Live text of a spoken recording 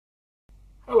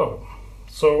Hello.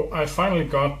 So I finally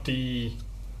got the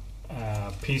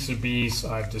PCBs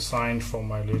I've designed for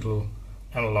my little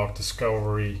analog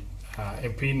discovery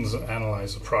impedance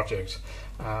analyzer project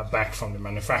back from the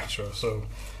manufacturer. So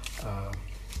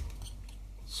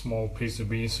small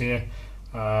PCBs here.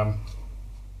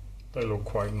 They look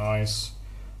quite nice.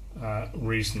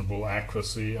 Reasonable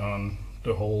accuracy on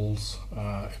the holes,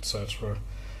 etc.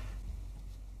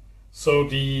 So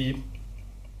the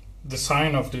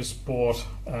design of this board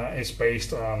is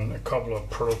based on a couple of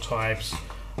prototypes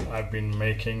I've been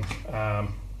making.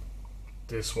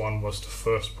 This one was the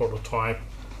first prototype.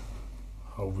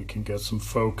 Hope we can get some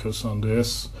focus on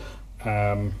this. It's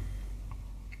a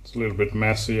little bit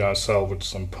messy. I salvaged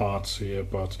some parts here,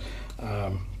 but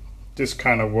this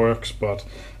kind of works. But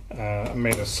I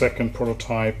made a second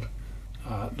prototype,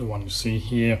 the one you see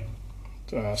here,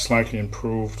 slightly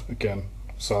improved. Again,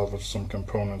 salvaged some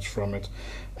components from it.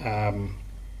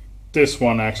 This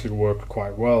one actually worked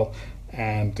quite well,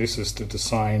 and this is the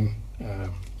design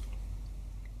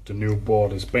the new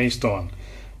board is based on.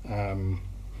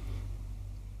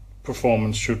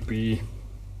 Performance should be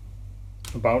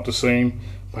about the same,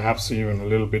 perhaps even a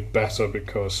little bit better,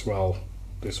 because, well,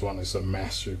 this one is a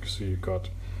mess. You can see you've got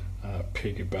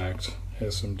piggybacked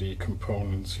SMD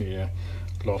components here,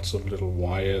 lots of little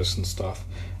wires and stuff.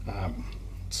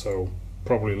 So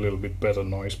probably a little bit better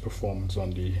noise performance on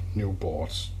the new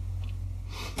boards.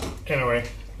 Anyway,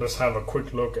 let's have a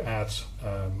quick look at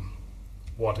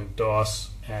what it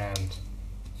does and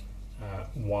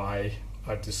why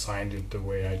I designed it the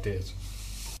way I did.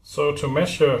 So to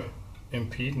measure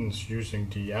impedance using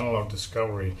the analog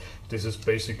discovery, this is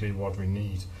basically what we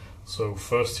need. So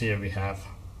first here we have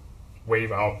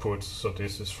wave output. So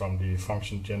this is from the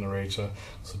function generator.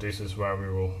 So this is where we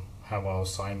will have our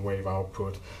sine wave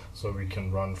output, so we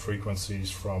can run frequencies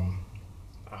from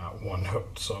 1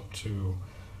 Hz up to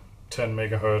 10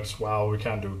 megahertz. Well, we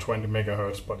can do 20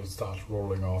 megahertz, but it starts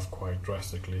rolling off quite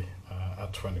drastically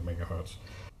at 20 megahertz.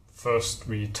 First,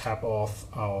 we tap off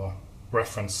our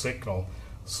reference signal.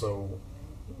 So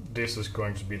this is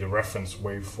going to be the reference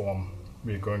waveform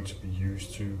we're going to be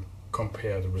used to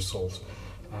compare the results.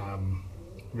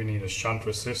 We need a shunt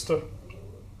resistor.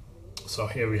 So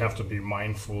here we have to be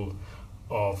mindful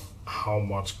of how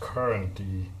much current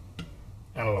the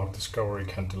analog discovery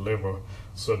can deliver.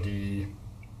 So the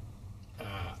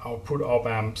output op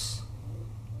amps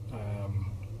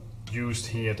used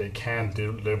here, they can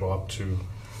deliver up to,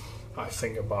 I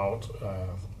think, about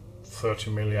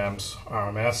 30 milliamps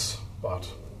RMS, but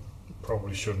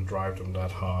probably shouldn't drive them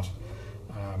that hard.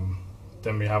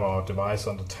 Then we have our device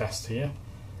under test here,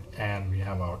 and we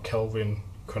have our Kelvin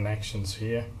connections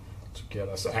here to get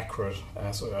as accurate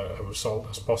as a result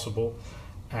as possible.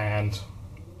 And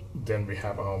then we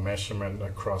have our measurement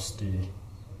across the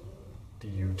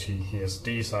UT here. So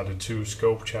these are the two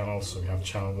scope channels. So we have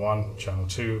channel 1, channel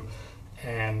 2,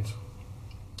 and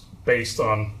based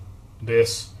on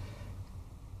this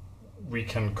we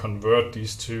can convert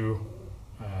these two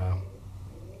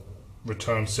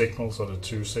return signals, or the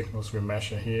two signals we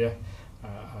measure here,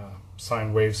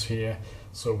 sine waves here.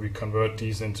 So we convert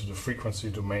these into the frequency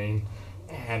domain,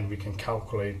 and we can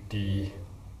calculate the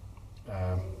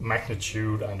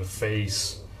magnitude and the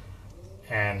phase,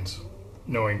 and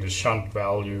knowing the shunt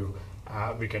value,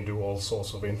 we can do all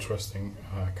sorts of interesting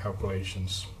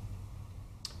calculations.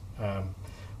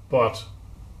 But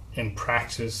in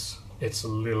practice, it's a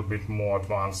little bit more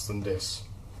advanced than this.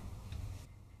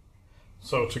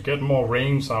 So to get more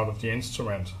range out of the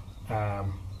instrument,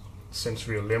 since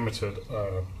we are limited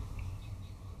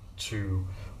to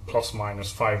plus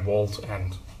minus 5 volts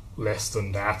and less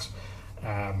than that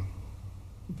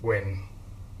when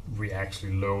we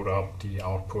actually load up the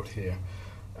output here,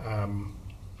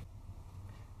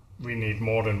 we need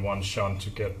more than one shunt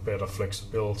to get better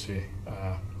flexibility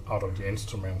out of the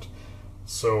instrument.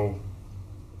 So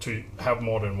to have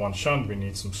more than one shunt, we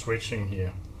need some switching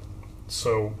here.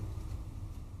 So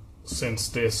since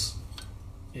this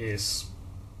is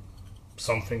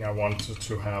something I wanted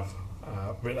to have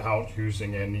without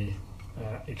using any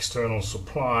external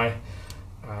supply,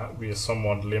 we are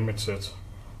somewhat limited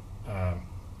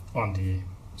on the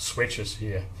switches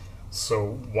here.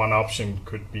 So one option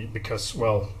could be, because,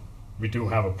 well, we do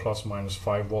have a plus minus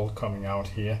 5 volt coming out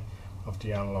here of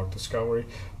the analog discovery,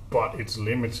 but it's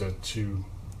limited to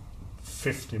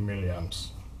 50 milliamps.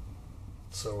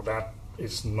 So that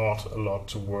is not a lot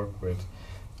to work with.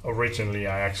 Originally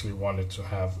I actually wanted to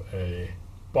have a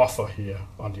buffer here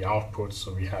on the output,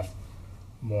 so we have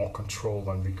more control,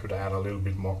 and we could add a little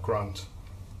bit more grunt.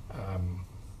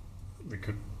 We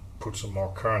could put some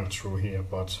more current through here,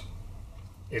 but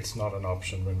it's not an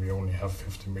option when we only have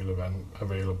 50 millivan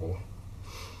available.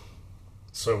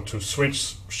 So to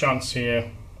switch shunts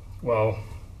here, well,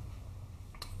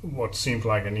 what seemed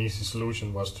like an easy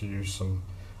solution was to use some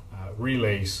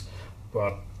relays,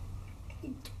 but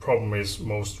the problem is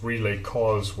most relay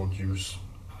coils would use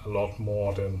a lot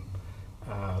more than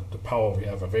the power we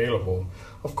have available.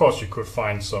 Of course, you could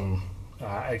find some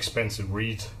expensive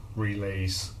reed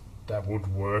relays that would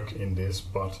work in this,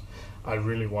 but I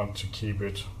really want to keep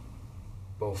it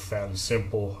both fairly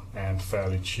simple and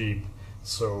fairly cheap.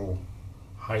 So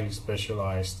highly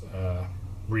specialized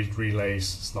reed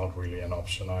relays is not really an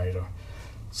option either.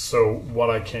 So what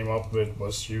I came up with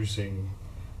was using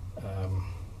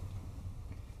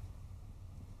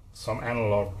some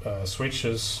analog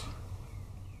switches,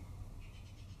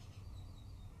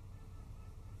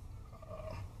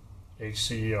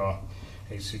 HC or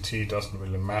HCT doesn't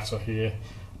really matter here,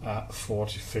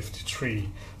 4053.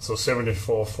 So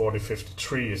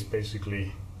 744053 is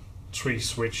basically three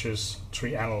switches,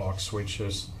 three analog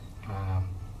switches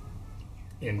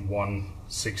in one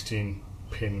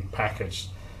 16-pin package.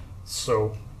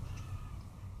 So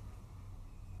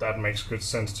that makes good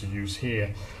sense to use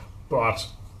here, but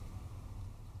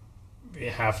we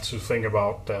have to think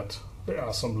about that there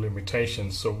are some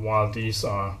limitations. So while these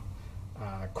are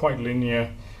quite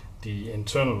linear, the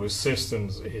internal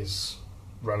resistance is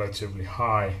relatively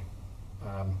high.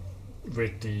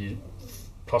 With the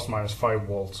plus minus 5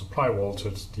 volt supply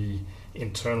voltage, the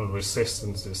internal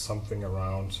resistance is something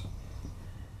around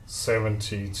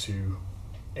 70 to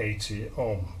 80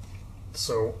 ohm.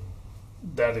 So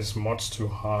that is much too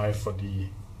high for the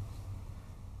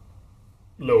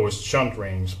lowest shunt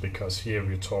range, because here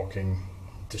we're talking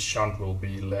the shunt will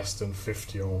be less than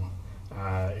 50 ohm.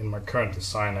 In my current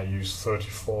design I use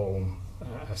 34 ohm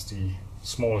as the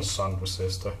smallest shunt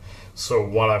resistor. So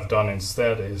what I've done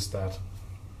instead is that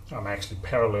I'm actually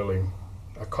paralleling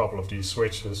a couple of these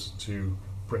switches to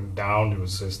bring down the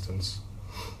resistance.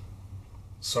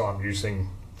 So I'm using,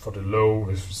 for the low,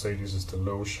 if you say this is the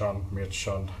low shunt, mid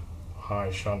shunt, high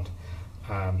shunt,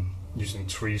 using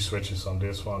 3 switches on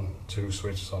this one, 2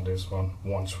 switches on this one,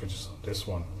 1 switches on this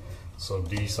one. So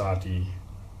these are the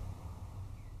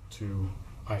 2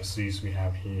 ICs we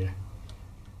have here.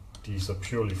 These are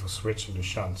purely for switching the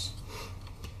shunts.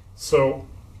 So,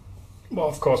 well,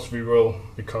 of course we will,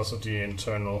 because of the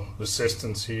internal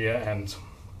resistance here, and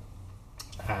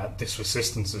this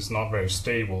resistance is not very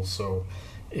stable. So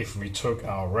if we took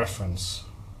our reference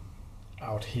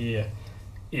out here,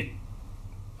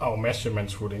 our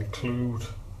measurements would include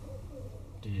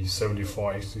the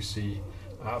 74 HTC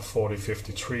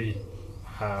 4053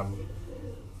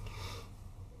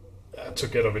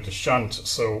 together with the shunt.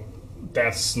 So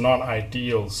that's not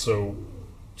ideal. So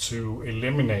to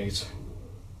eliminate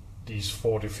these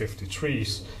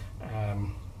 4053s,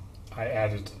 I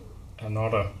added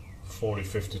another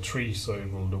 4053, so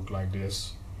it will look like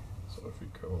this. So if we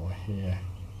go over here,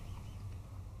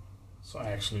 so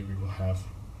actually we will have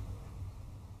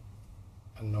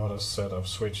another set of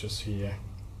switches here.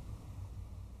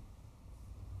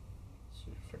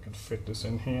 See if I can fit this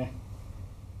in here.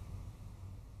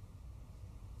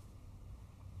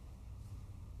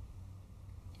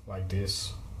 Like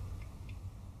this.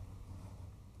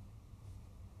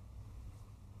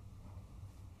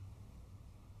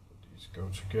 These go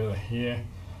together here,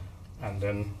 and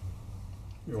then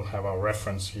we'll have our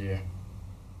reference here,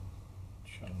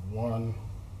 channel 1.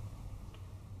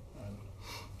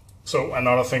 So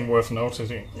another thing worth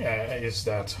noticing is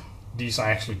that these are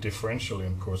actually differential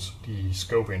inputs, the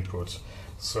scope inputs.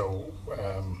 So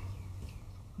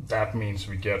that means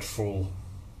we get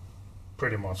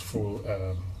pretty much full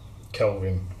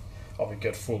Kelvin, or we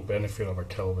get full benefit of a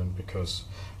Kelvin, because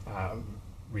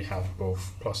we have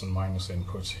both plus and minus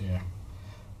inputs here.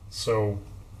 So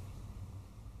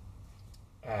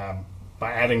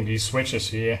by adding these switches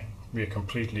here, we are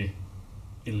completely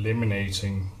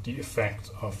eliminating the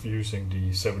effect of using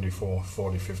the 74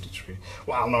 40 53.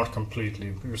 Well, not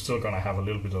completely, we're still going to have a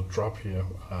little bit of drop here,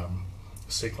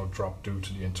 signal drop due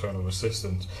to the internal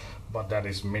resistance, but that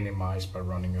is minimized by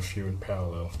running a few in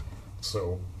parallel.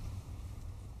 So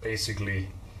basically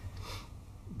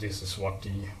this is what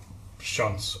the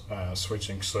shunt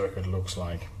switching circuit looks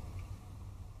like.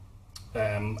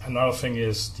 Another thing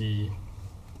is the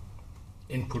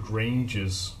input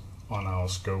ranges on our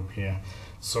scope here.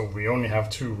 So we only have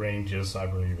 2 ranges. I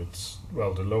believe it's,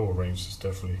 well, the lower range is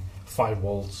definitely 5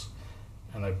 volts,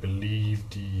 and I believe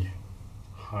the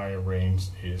higher range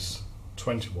is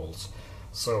 20 volts.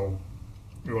 So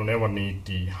we will never need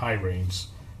the high range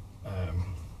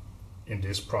in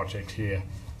this project here,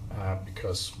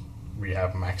 because we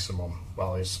have maximum.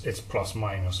 Well, it's plus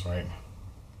minus, right?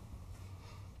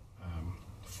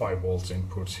 5 volts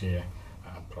inputs here,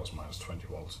 plus minus 20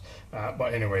 volts.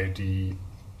 But anyway, the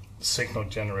signal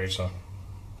generator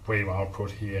wave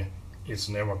output here is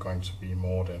never going to be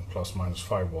more than plus minus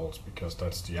 5 volts, because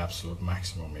that's the absolute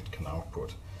maximum it can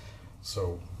output.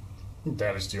 So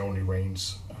that is the only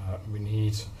range we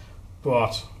need.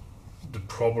 But the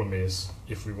problem is,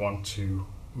 if we want to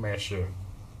measure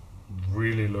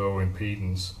really low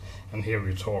impedance, and here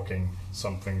we're talking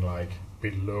something like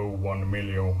below 1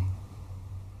 milliohm,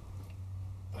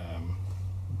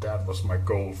 that was my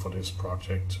goal for this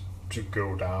project, to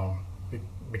go down,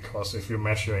 because if you're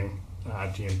measuring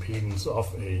the impedance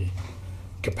of a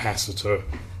capacitor,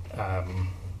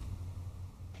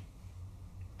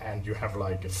 and you have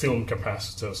like a film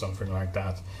capacitor or something like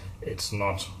that, it's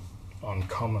not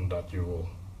uncommon that you will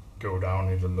go down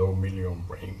in the low milliohm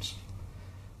range.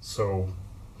 So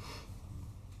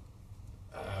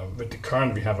with the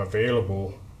current we have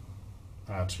available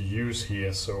to use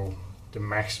here, so the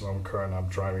maximum current I'm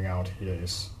driving out here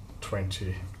is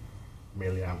 20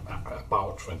 milliamp,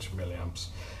 about 20 milliamps.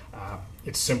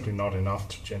 It's simply not enough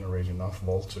to generate enough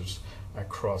voltage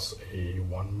across a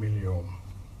 1 milliohm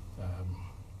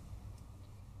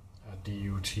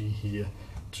DUT here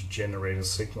to generate a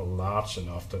signal large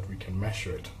enough that we can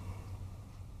measure it.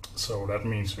 So that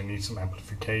means we need some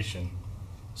amplification.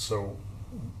 So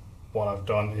what I've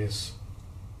done is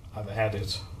I've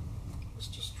added, let's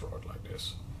just draw it like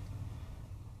this,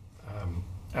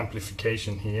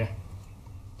 amplification here.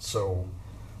 So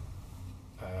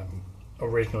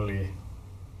originally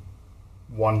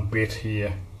 1 bit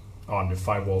here on the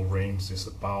 5 volt range is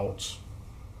about,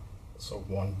 so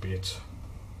 1 bit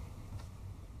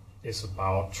is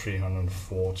about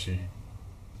 340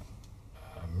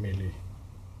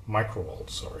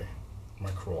 microvolts.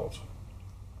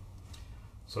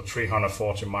 So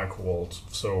 340 microvolts.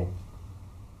 So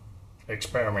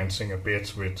experimenting a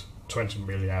bit with 20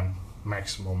 milliamp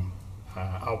maximum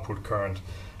output current,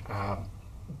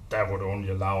 that would only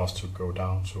allow us to go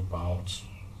down to about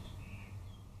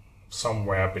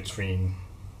somewhere between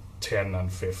 10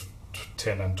 and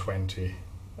 20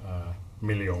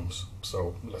 milliohms.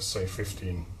 So let's say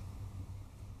 15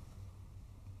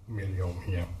 milliohm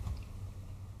here.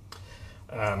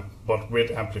 But with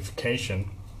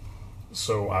amplification,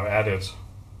 so I've added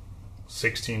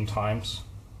 16 times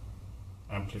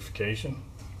amplification.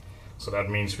 So that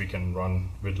means we can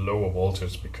run with lower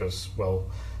voltage, because,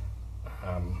 well,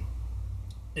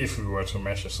 if we were to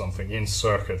measure something in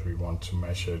circuit, we want to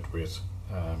measure it with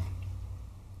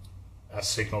a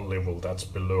signal level that's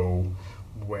below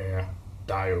where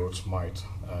diodes might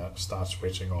start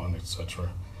switching on,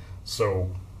 etc. So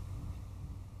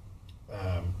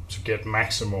to get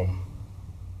maximum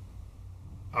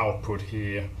output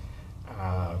here,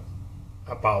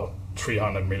 about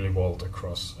 300 millivolt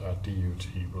across DUT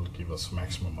will give us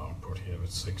maximum output here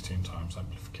with 16 times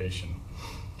amplification.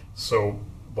 So,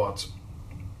 but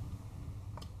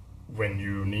when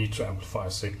you need to amplify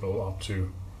a signal up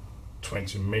to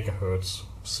 20 megahertz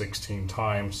 16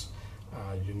 times,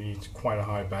 you need quite a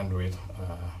high bandwidth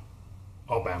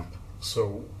op amp.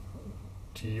 So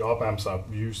the op amps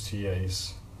I've used here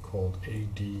is called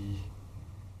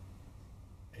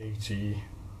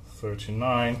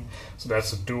AD8039. So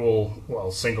that's a dual,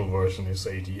 well, single version is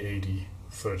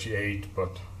AD8038,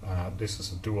 but this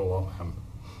is a dual op amp.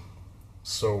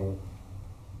 So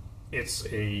it's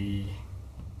a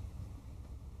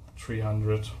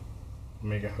 300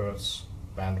 megahertz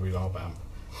bandwidth op amp,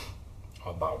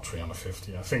 about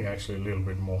 350, I think actually a little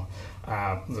bit more.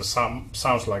 The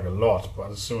sounds like a lot, but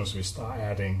as soon as we start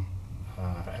adding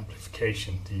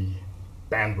amplification, the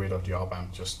bandwidth of the op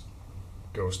amp just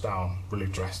goes down really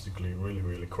drastically,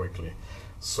 really quickly.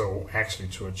 So actually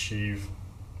to achieve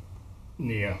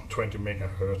near 20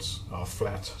 megahertz, or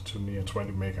flat to near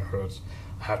 20 megahertz,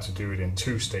 I had to do it in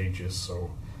 2 stages. So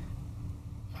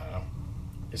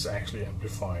it's actually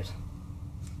amplified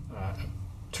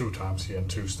 2 times here in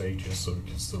 2 stages, so we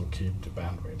can still keep the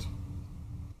bandwidth.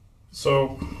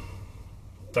 So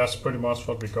that's pretty much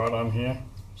what we got on here.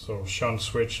 So shunt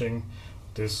switching,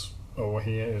 this over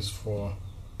here is for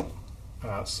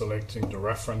selecting the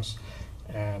reference,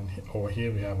 and over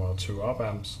here we have our 2 op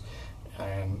amps,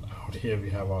 and out here we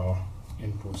have our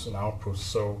inputs and outputs.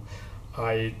 So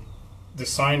I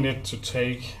designed it to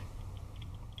take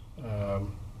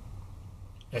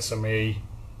SMA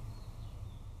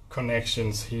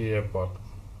connections here, but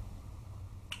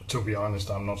to be honest,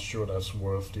 I'm not sure that's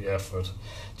worth the effort.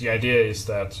 The idea is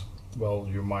that, well,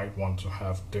 you might want to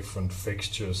have different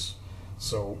fixtures,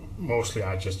 so mostly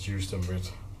I just use them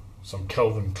with some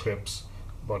Kelvin clips,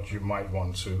 but you might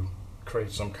want to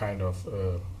create some kind of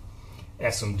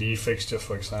SMD fixture,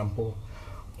 for example,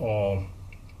 or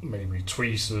maybe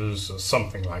tweezers or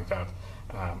something like that.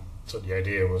 So the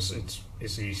idea was it's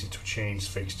easy to change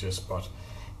fixtures, but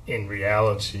in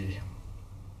reality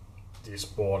this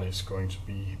board is going to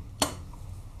be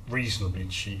reasonably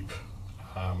cheap.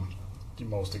 The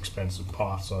most expensive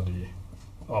parts are the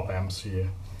op amps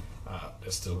here.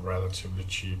 They're still relatively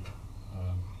cheap.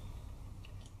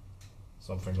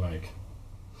 Something like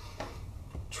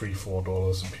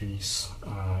 $3-4 a piece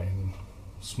in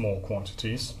small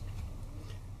quantities.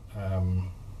 A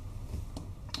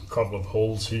couple of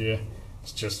holes here.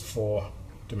 It's just for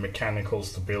the mechanical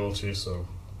stability, so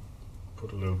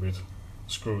put a little bit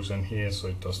screws in here so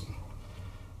it doesn't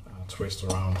twist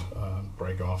around and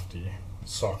break off the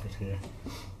socket here.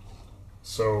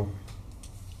 So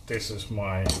this is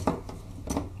my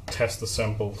test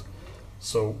assembled.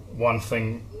 So one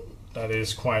thing that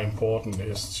is quite important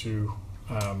is to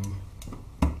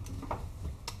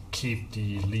keep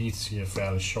the leads here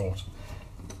fairly short.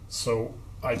 So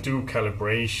I do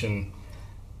calibration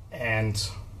and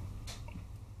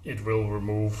it will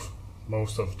remove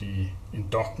most of the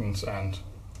inductance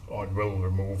or it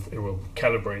will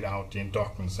calibrate out the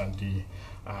inductance and the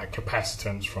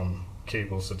capacitance from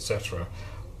cables, etc.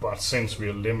 But since we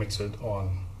are limited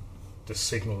on the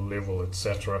signal level,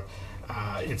 etc.,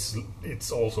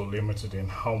 it's also limited in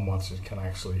how much it can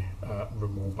actually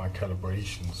remove by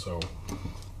calibration. So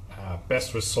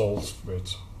best results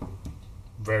with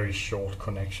very short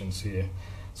connections here.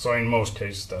 So in most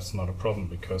cases that's not a problem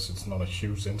because it's not a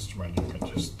huge instrument. You can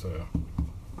just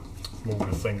move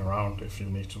the thing around if you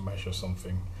need to measure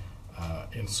something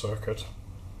in circuit.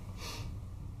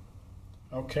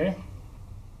 Okay,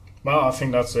 well, I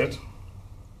think that's it.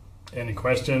 Any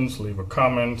questions, leave a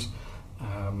comment.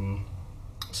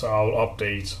 So I'll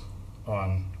update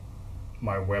on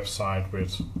my website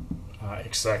with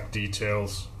exact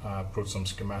details, put some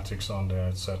schematics on there,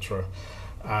 etc.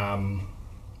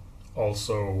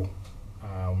 Also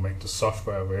make the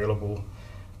software available.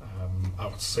 I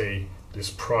would say this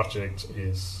project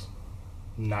is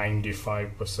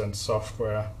 95%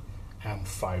 software and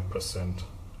 5%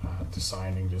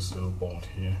 designing this little board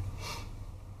here.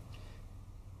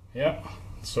 Yeah,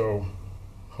 so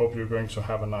hope you're going to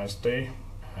have a nice day,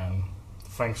 and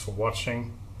thanks for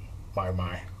watching. Bye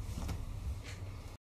bye.